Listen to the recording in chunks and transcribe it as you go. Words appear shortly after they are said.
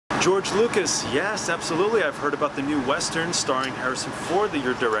George Lucas, yes, absolutely. I've heard about the new Western starring Harrison Ford that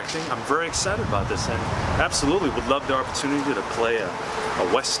you're directing. I'm very excited about this, and absolutely would love the opportunity to play a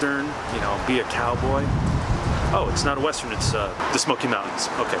Western, you know, be a cowboy. Oh, it's not a Western, it's the Smoky Mountains.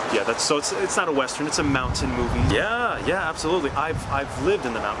 Okay, yeah, it's not a Western, it's a mountain movie. Yeah, absolutely. I've lived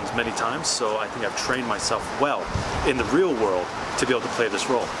in the mountains many times, so I think I've trained myself well in the real world to be able to play this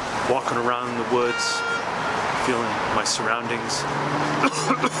role. Walking around in the woods, feeling my surroundings.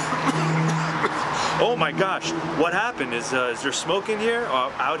 Oh my gosh, what happened? Is there smoke in here?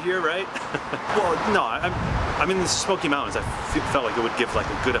 Out here, right? Well, no, I'm in the Smoky Mountains. I felt like it would give like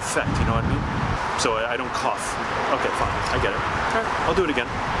a good effect, you know what I mean? So I don't cough. Okay, fine, I get it. All right, I'll do it again.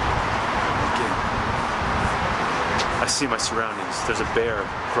 I see my surroundings. There's a bear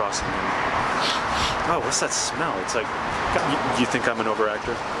crossing me. Oh, what's that smell? It's like, you think I'm an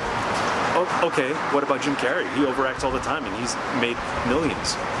overactor? Oh, okay, what about Jim Carrey? He overacts all the time and he's made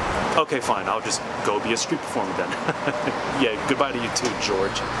millions. Okay, fine, I'll just go be a street performer then. Yeah, goodbye to you too,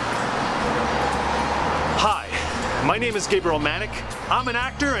 George. Hi, my name is Gabriel Manick. I'm an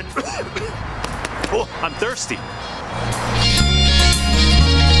actor and oh, I'm thirsty.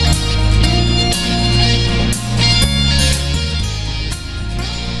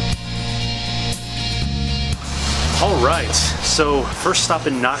 All right, so first stop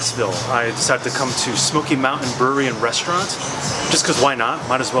in Knoxville, I decided to come to Smoky Mountain Brewery and Restaurant, just because why not?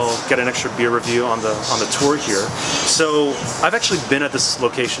 Might as well get an extra beer review on the tour here. So I've actually been at this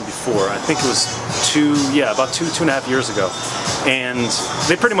location before. I think it was about two and a half years ago, and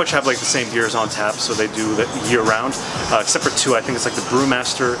they pretty much have like the same beers on tap, so they do that year round, except for two. I think it's like the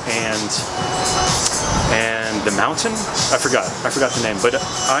Brewmaster and the Mountain? I forgot the name, but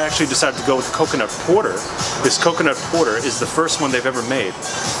I actually decided to go with the Coconut Porter. This Coconut Porter is the first one they've ever made,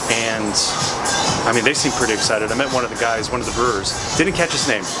 and I mean, they seem pretty excited. I met one of the guys, one of the brewers, didn't catch his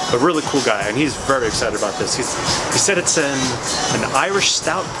name, a really cool guy, and he's very excited about this. He said it's an Irish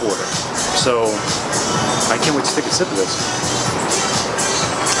Stout Porter, so I can't wait to take a sip of this.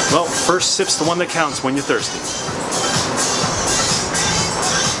 Well, first sip's the one that counts when you're thirsty.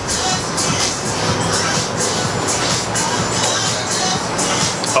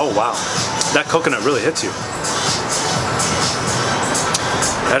 Oh wow, that coconut really hits you.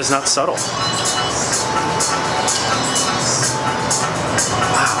 That is not subtle.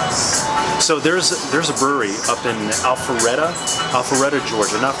 Wow. So there's a brewery up in Alpharetta,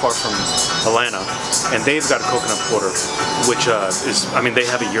 Georgia, not far from Atlanta, and they've got a coconut porter, which is, I mean, they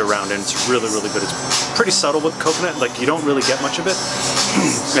have it year round, and it's really, really good. It's pretty subtle with coconut, like you don't really get much of it.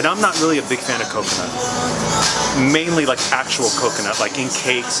 And I'm not really a big fan of coconut. Mainly like actual coconut, like in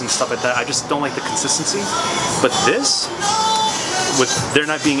cakes and stuff like that. I just don't like the consistency. But this, with there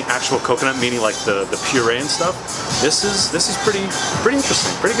not being actual coconut, meaning like the puree and stuff, this is pretty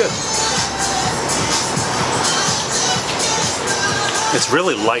interesting, pretty good. It's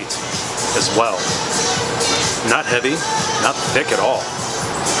really light as well. Not heavy, not thick at all.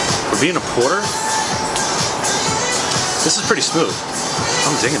 For being a porter, this is pretty smooth.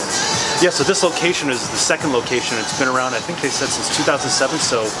 I'm digging it. Yeah, so this location is the second location. It's been around, I think they said since 2007,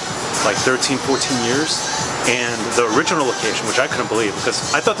 so like 13, 14 years. And the original location, which I couldn't believe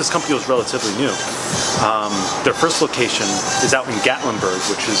because I thought this company was relatively new. Their first location is out in Gatlinburg,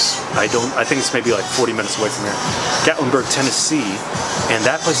 which is, I think it's maybe like 40 minutes away from here. Gatlinburg, Tennessee, and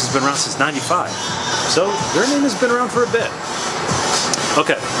that place has been around since '95. So their name has been around for a bit.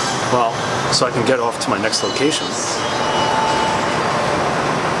 Okay, well, so I can get off to my next location.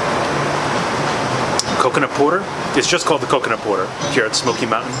 Coconut Porter. It's just called the Coconut Porter here at Smoky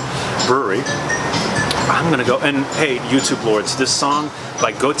Mountain Brewery. I'm gonna go, and hey, YouTube lords, this song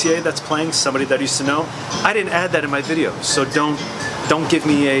by Gautier that's playing, Somebody That Used to Know, I didn't add that in my video, so don't give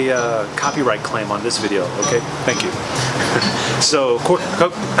me a copyright claim on this video, okay? Thank you. So,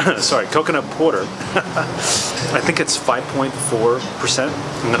 sorry, Coconut Porter. I think it's 5.4%.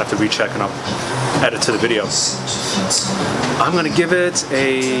 I'm gonna have to recheck and I'll add it to the video. I'm gonna give it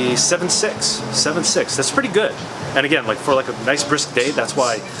a 7.6. 7.6. That's pretty good. And again, like for like a nice brisk day, that's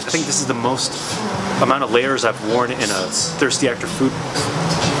why I think this is the most amount of layers I've worn in a Thirsty Actor food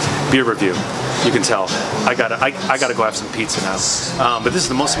beer review. You can tell. I gotta go have some pizza now. But this is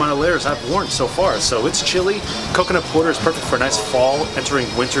the most amount of layers I've worn so far. So it's chilly. Coconut Porter is perfect for a nice fall, entering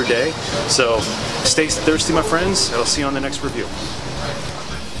winter day. So stay thirsty, my friends. I'll see you on the next review.